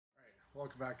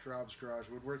Welcome back to Rob's Garage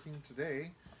Woodworking.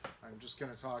 Today, I'm just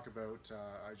going to talk about,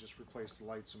 I just replaced the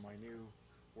lights in my new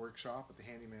workshop at the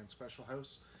Handyman Special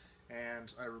House.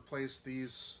 And I replaced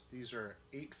these are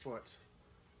 8-foot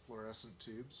fluorescent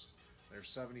tubes. They're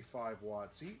 75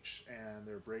 watts each, and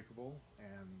they're breakable,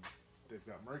 and they've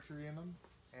got mercury in them.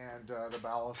 And the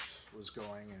ballast was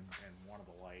going in one of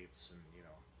the lights, and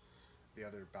the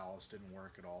other ballast didn't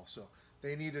work at all. So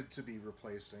they needed to be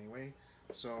replaced anyway.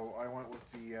 So I went with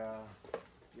the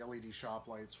LED shop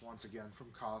lights once again from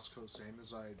Costco, same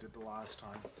as I did the last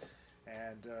time.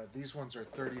 And these ones are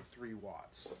 33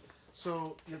 watts.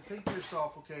 So you'd think to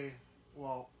yourself, okay,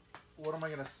 well, what am I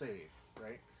going to save,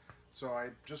 right? So I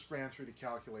just ran through the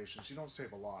calculations. You don't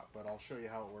save a lot, but I'll show you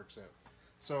how it works out.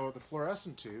 So the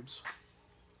fluorescent tubes,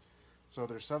 so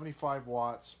they're 75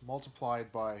 watts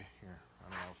multiplied by, here, I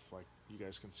don't know if you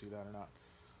guys can see that or not,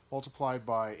 multiplied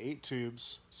by 8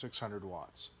 tubes, 600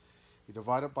 watts. You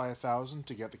divide it by 1,000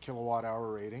 to get the kilowatt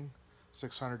hour rating.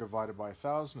 600 divided by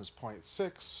 1,000 is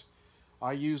 0.6.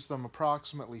 I use them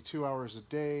approximately 2 hours a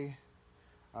day,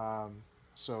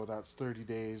 so that's 30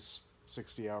 days,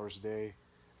 60 hours a day,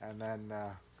 and then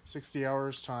 60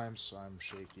 hours times, I'm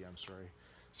shaky, I'm sorry,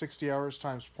 60 hours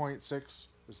times 0.6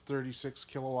 is 36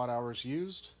 kilowatt hours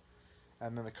used,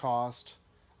 and then the cost,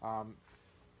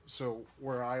 so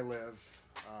where I live,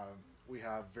 we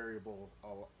have variable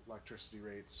electricity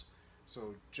rates.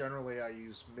 So generally I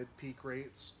use mid-peak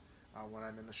rates when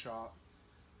I'm in the shop,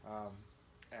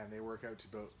 and they work out to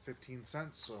about 15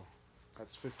 cents. So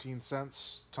that's 15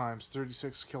 cents times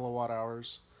 36 kilowatt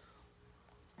hours.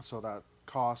 So that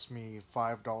costs me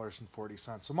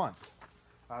 $5.40 a month.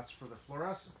 That's for the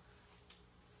fluorescent.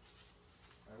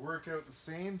 I work out the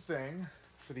same thing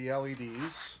for the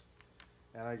LEDs,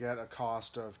 and I get a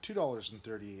cost of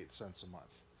 $2.38 a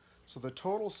month. So the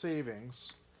total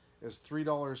savings is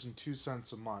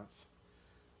 $3.02 a month,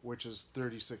 which is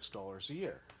 $36 a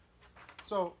year.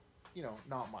 So,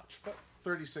 not much, but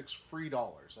 36 free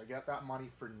dollars. I get that money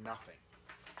for nothing.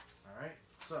 All right,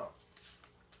 so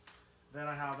then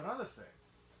I have another thing.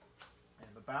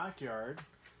 In the backyard,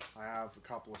 I have a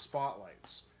couple of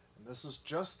spotlights. And this is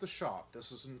just the shop.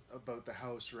 This isn't about the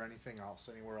house or anything else.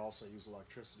 Anywhere else I use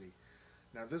electricity.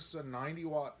 Now this is a 90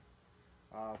 watt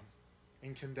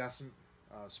incandescent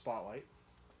spotlight.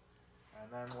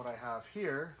 And then what I have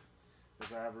here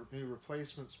is I have a new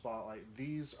replacement spotlight.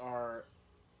 This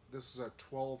is a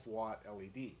 12 watt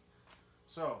LED.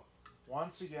 So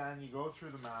once again, you go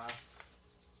through the math,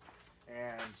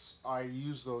 and I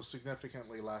use those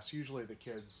significantly less. Usually the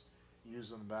kids use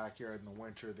them in the backyard in the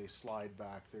winter. They slide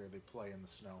back there, they play in the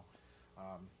snow.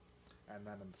 And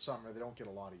then in the summer, they don't get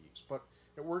a lot of use. But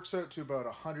it works out to about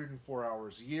 104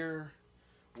 hours a year,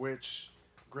 which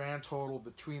grand total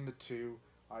between the two,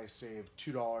 I save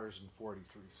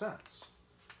 $2.43.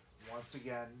 Once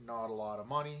again, not a lot of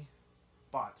money,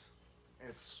 but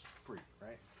it's free,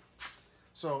 right?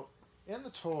 So in the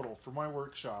total for my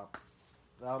workshop,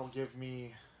 that'll give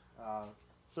me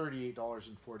 $38.43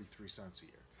 a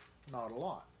year. Not a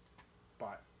lot,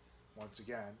 but once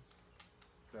again,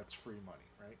 that's free money,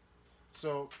 right?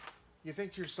 So you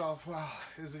think to yourself, well,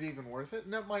 is it even worth it?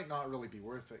 And it might not really be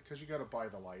worth it because you got to buy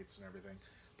the lights and everything.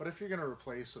 But if you're going to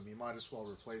replace them, you might as well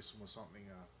replace them with something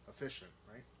efficient,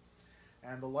 right?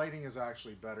 And the lighting is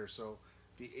actually better. So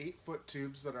the 8-foot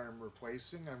tubes that I'm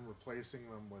replacing them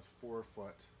with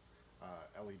 4-foot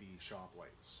LED shop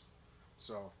lights.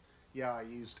 So yeah, I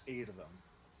used 8 of them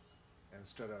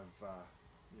instead of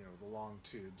the long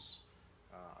tubes.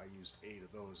 I used 8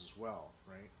 of those as well,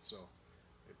 right? So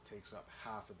it takes up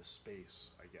half of the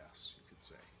space, I guess you could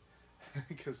say,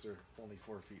 because they're only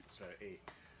 4 feet instead of 8,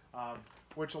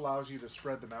 which allows you to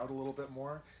spread them out a little bit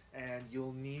more, and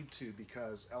you'll need to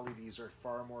because LEDs are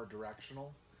far more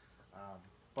directional,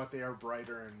 but they are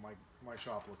brighter, and my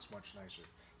shop looks much nicer.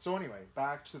 So anyway,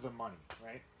 back to the money,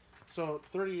 right? So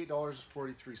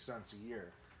 $38.43 a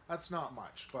year. That's not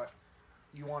much, but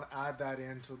you want to add that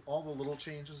into all the little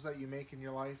changes that you make in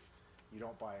your life. You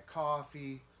don't buy a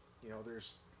coffee.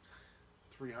 There's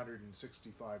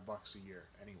 365 bucks a year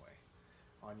anyway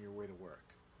on your way to work.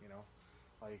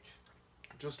 Like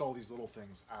just all these little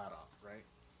things add up, right?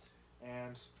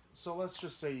 And so let's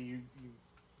just say you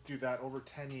do that over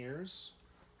 10 years.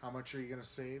 How much are you going to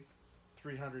save?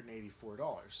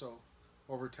 $384. So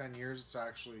over 10 years, it's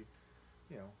actually,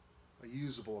 a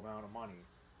usable amount of money.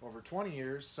 Over 20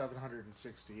 years,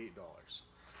 $768.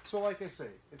 So like I say,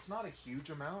 it's not a huge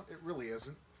amount. It really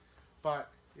isn't.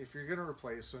 But if you're going to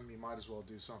replace them, you might as well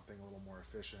do something a little more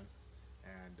efficient.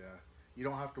 And you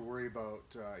don't have to worry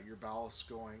about your ballast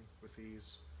going with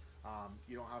these.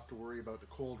 You don't have to worry about the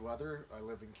cold weather. I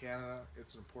live in Canada.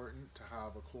 It's important to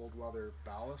have a cold weather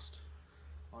ballast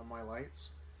on my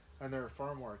lights, and they're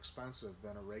far more expensive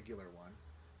than a regular one.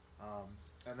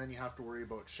 And then you have to worry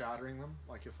about shattering them.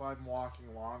 Like if I'm walking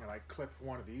along and I clip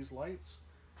one of these lights,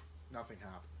 nothing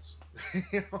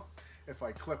happens. If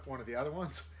I clip one of the other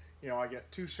ones, I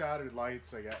get two shattered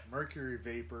lights. I get mercury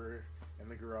vapor in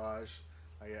the garage.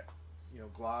 I get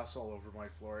glass all over my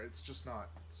floor. It's not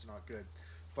good.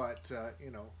 But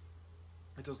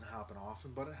it doesn't happen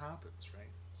often, but it happens,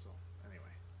 right? So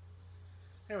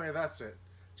anyway, that's it.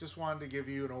 Just wanted to give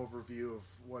you an overview of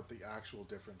what the actual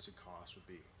difference in cost would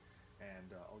be,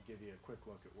 and I'll give you a quick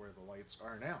look at where the lights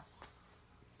are now.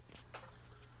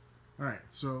 All right,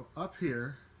 so up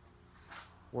here,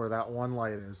 where that one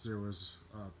light is, there was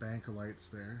a bank of lights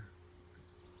there,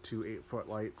 2 8-foot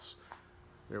lights.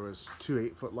 There was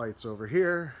 2 8-foot lights over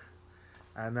here,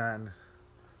 and then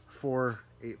 4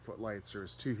 8-foot lights.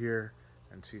 There's 2 here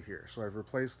and 2 here. So I've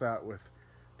replaced that with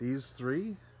these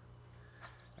 3,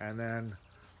 and then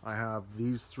I have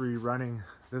these 3 running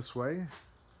this way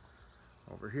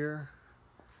over here,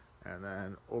 and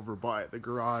then over by the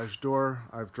garage door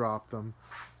I've dropped them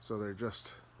so they're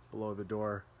just below the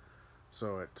door,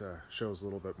 so it shows a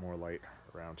little bit more light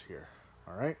around here.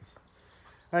 Alright,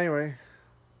 anyway,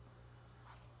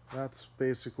 that's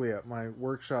basically it. My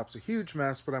workshop's a huge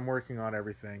mess, but I'm working on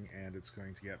everything and it's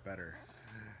going to get better.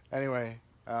 Anyway,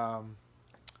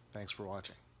 thanks for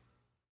watching.